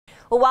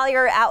Well, while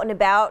you're out and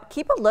about,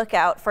 keep a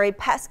lookout for a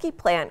pesky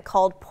plant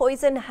called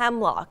poison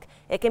hemlock.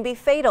 It can be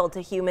fatal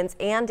to humans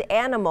and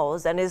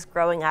animals and is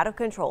growing out of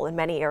control in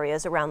many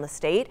areas around the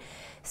state.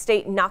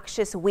 State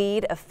noxious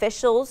weed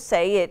officials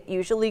say it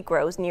usually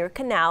grows near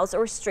canals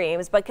or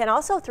streams, but can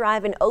also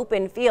thrive in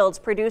open fields,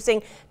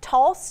 producing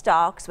tall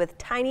stalks with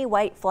tiny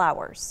white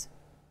flowers.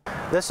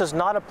 This is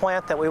not a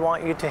plant that we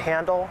want you to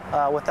handle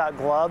without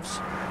gloves.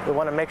 We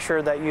want to make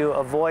sure that you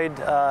avoid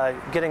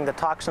getting the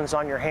toxins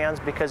on your hands,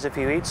 because if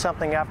you eat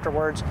something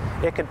afterwards,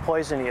 it could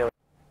poison you.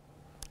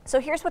 So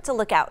here's what to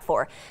look out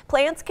for.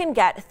 Plants can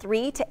get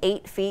 3 to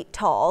 8 feet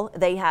tall.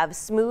 They have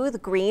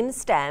smooth green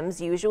stems,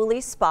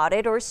 usually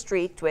spotted or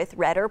streaked with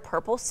red or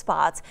purple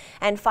spots,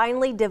 and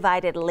finely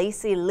divided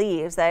lacy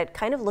leaves that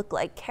kind of look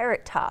like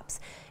carrot tops.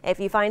 If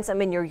you find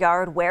some in your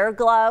yard, wear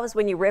gloves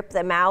when you rip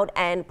them out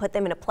and put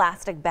them in a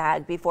plastic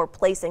bag before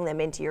placing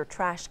them into your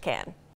trash can.